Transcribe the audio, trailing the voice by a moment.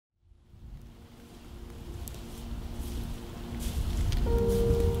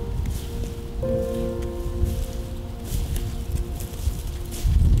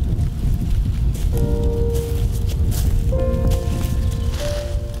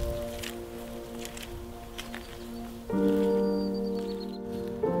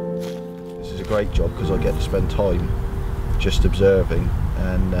great job because I get to spend time just observing,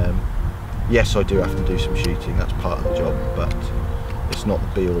 and yes, I do have to do some shooting, that's part of the job, but it's not the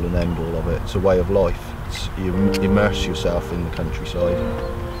be all and end all of it. It's a way of life. You immerse yourself in the countryside.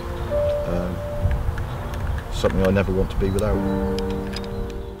 Something I never want to be without.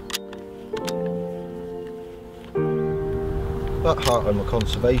 At heart, I'm a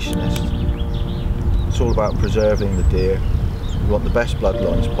conservationist. It's all about preserving the deer. We want the best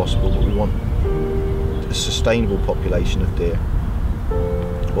bloodlines possible, but we want a sustainable population of deer.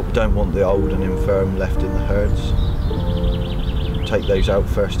 But we don't want the old and infirm left in the herds. Take those out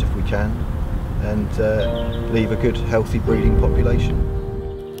first if we can, and leave a good, healthy breeding population.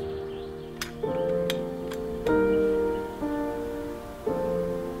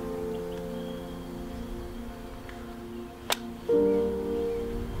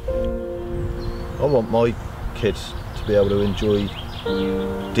 I want my kids to be able to enjoy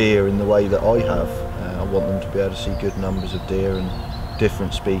deer in the way that I have. I want them to be able to see good numbers of deer and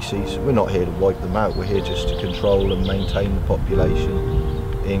different species. We're not here to wipe them out, we're here just to control and maintain the population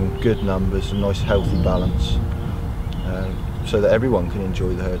in good numbers and nice healthy balance, so that everyone can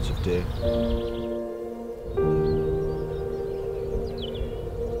enjoy the herds of deer.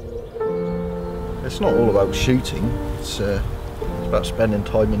 It's not all about shooting, it's about spending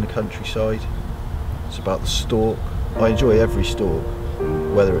time in the countryside. It's about the stalk. I enjoy every stalk,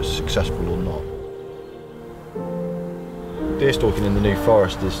 whether it's successful or not. Deer stalking in the New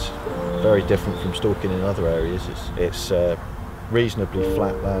Forest is very different from stalking in other areas. It's a reasonably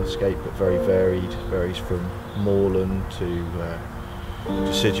flat landscape, but very varied. Varies from moorland to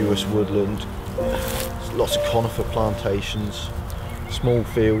deciduous woodland. There's lots of conifer plantations, small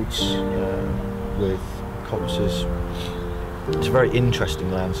fields with coppices. It's a very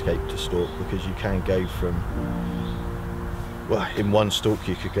interesting landscape to stalk because you can go from, well, in one stalk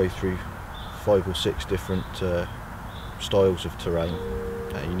you could go through 5 or 6 different styles of terrain.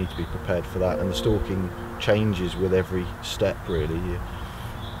 You need to be prepared for that, and the stalking changes with every step really. You're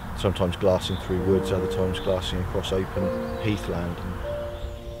sometimes glassing through woods, other times glassing across open heathland.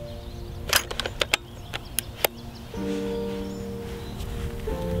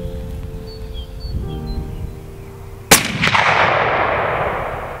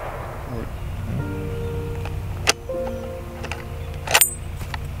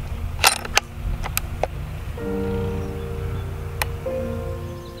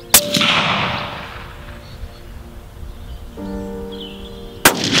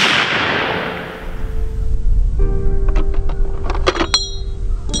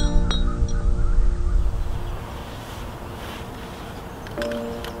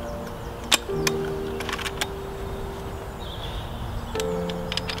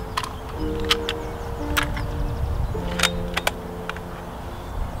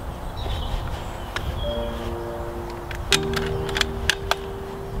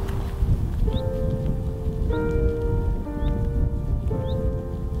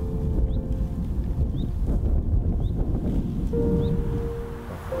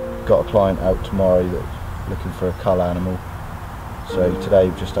 Got a client out tomorrow that's looking for a cull animal, so today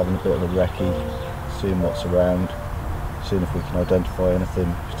we're just having a bit of a recce, seeing what's around, seeing if we can identify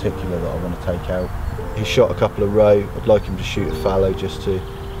anything particular that I want to take out. He shot a couple of roe. I'd like him to shoot a fallow just to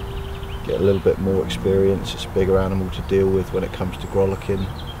get a little bit more experience. It's a bigger animal to deal with when it comes to grollicking.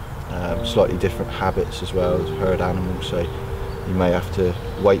 Slightly different habits as well as a herd animal, so you may have to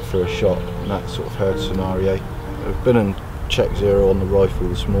wait for a shot in that sort of herd scenario. I've been and checked zero on the rifle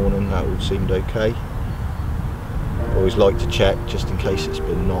this morning, that all seemed okay. Always like to check just in case it's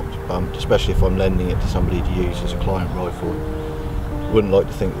been knocked, bumped, especially if I'm lending it to somebody to use as a client rifle. Wouldn't like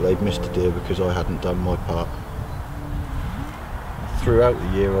to think that they've missed a deer because I hadn't done my part. Throughout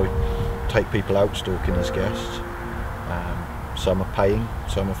the year I take people out stalking as guests. Some are paying,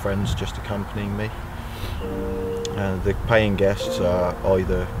 some are friends just accompanying me. The paying guests are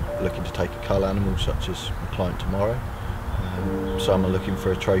either looking to take a cull animal, such as my client tomorrow. Some are looking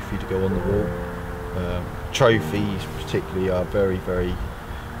for a trophy to go on the wall. Trophies particularly are very, very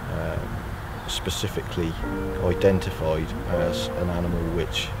specifically identified as an animal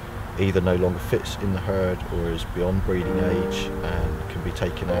which either no longer fits in the herd or is beyond breeding age and can be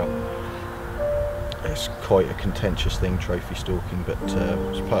taken out. It's quite a contentious thing, trophy stalking, but it's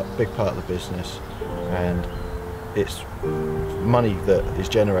a big part of the business, and it's money that is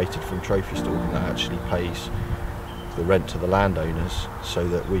generated from trophy stalking that actually pays the rent to the landowners so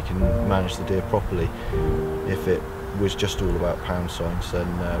that we can manage the deer properly. If it was just all about pound signs, then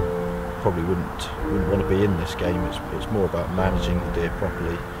probably wouldn't want to be in this game. It's more about managing the deer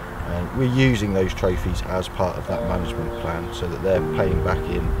properly, and we're using those trophies as part of that management plan so that they're paying back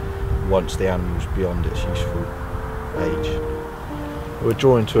in once the animal's beyond its useful age. We're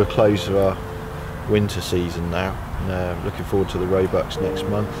drawing to a close of our winter season now, and looking forward to the Roe Bucks next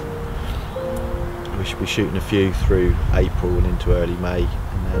month. We should be shooting a few through April and into early May,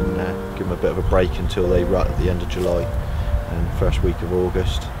 and then give them a bit of a break until they rut at the end of July and first week of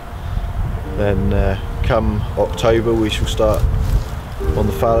August. Then come October we shall start on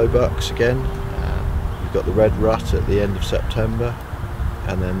the fallow bucks again. We've got the red rut at the end of September,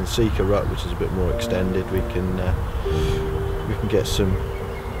 and then the Seeker rut, which is a bit more extended. We can get some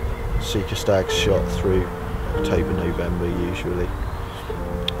Seeker stags shot through October, November usually,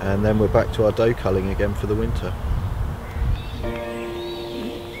 and then we're back to our doe culling again for the winter.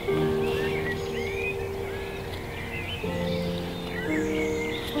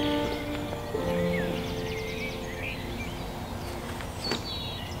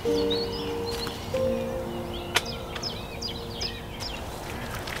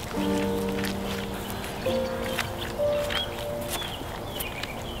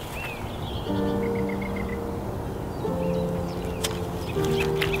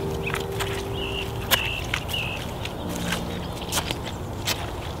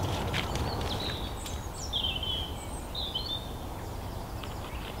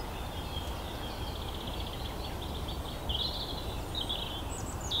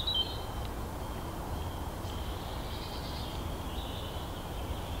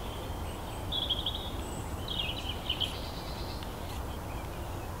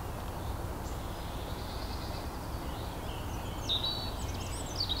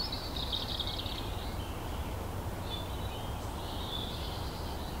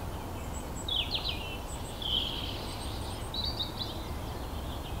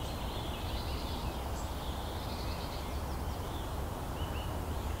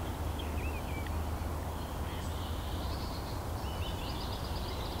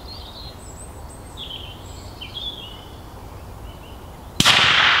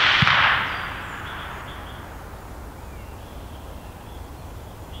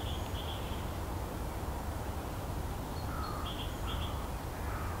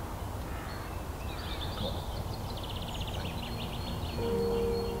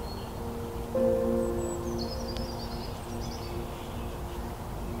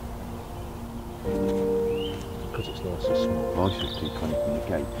 Because it's nice and small. I should keep coming from the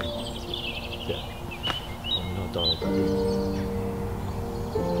gate. Yeah. I'm not done with that either.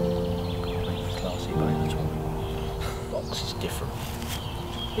 Classy bone at all. Box is different.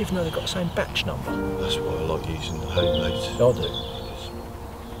 Even though they've got the same batch number. That's why I like using the home loads. I do.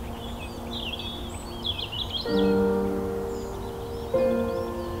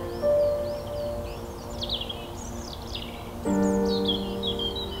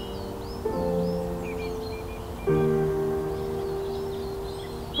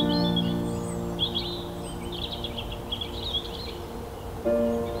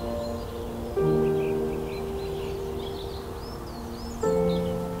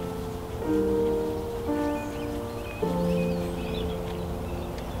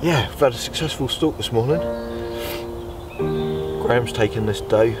 Yeah, I've had a successful stalk this morning. Graham's taken this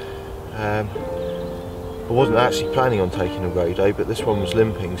doe. I wasn't actually planning on taking a roe doe, but this one was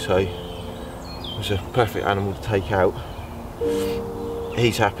limping, so it was a perfect animal to take out.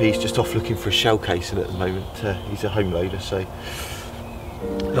 He's happy, he's just off looking for a shell casing at the moment. He's a home loader, so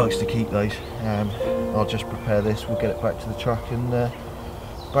he likes to keep those. I'll just prepare this, we'll get it back to the truck and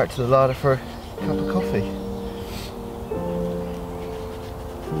back to the larder for a cup of coffee.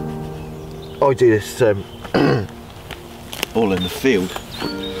 I do this all in the field.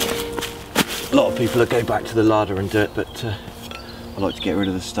 A lot of people go back to the larder and do it, but I like to get rid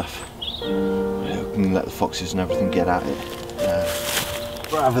of the stuff and let the foxes and everything get at it,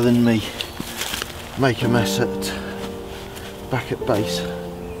 rather than me make a mess back at base.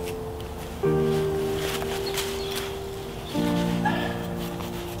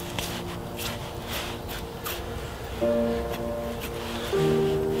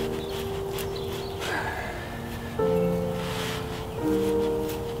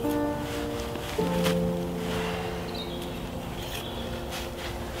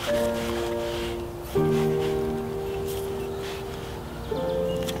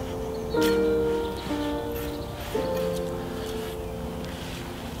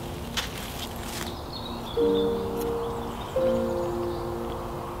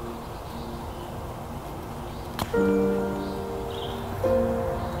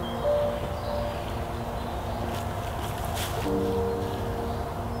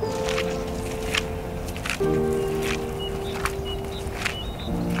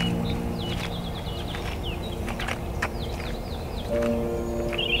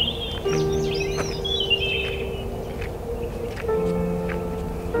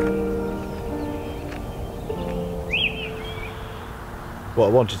 what I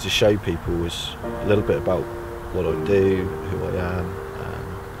wanted to show people was a little bit about what I do, who I am,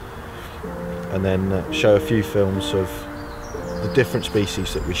 and then show a few films of the different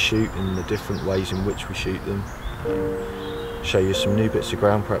species that we shoot and the different ways in which we shoot them. Show you some new bits of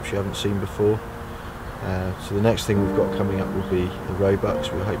ground perhaps you haven't seen before. So the next thing we've got coming up will be the Roe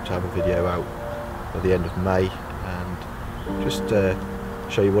Bucks. We hope to have a video out by the end of May and just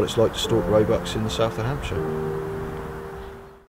show you what it's like to stalk Roe Bucks in the south of Hampshire.